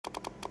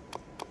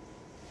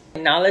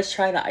Now let's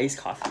try the iced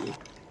coffee.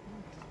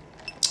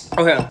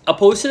 Okay,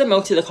 opposed to the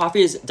milk tea, the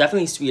coffee is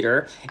definitely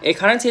sweeter. It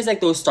kind of tastes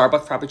like those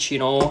Starbucks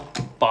Frappuccino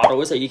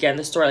bottles that you get in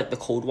the store, like the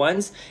cold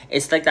ones.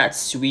 It's like that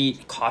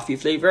sweet coffee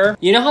flavor.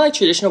 You know how like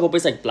traditional boba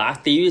is like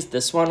black? They use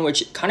this one,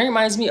 which kind of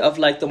reminds me of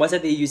like the ones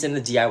that they use in the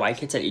DIY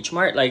kits at H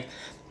Mart, like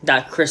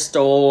that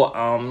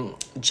crystal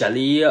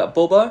jelly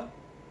boba.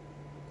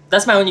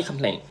 That's my only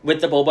complaint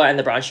with the boba, and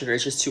the brown sugar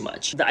is just too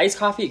much. The iced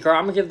coffee, girl,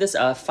 I'm gonna give this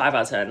a 5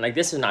 out of 10. Like,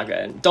 this is not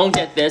good. Don't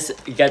get this,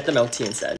 get the milk tea instead.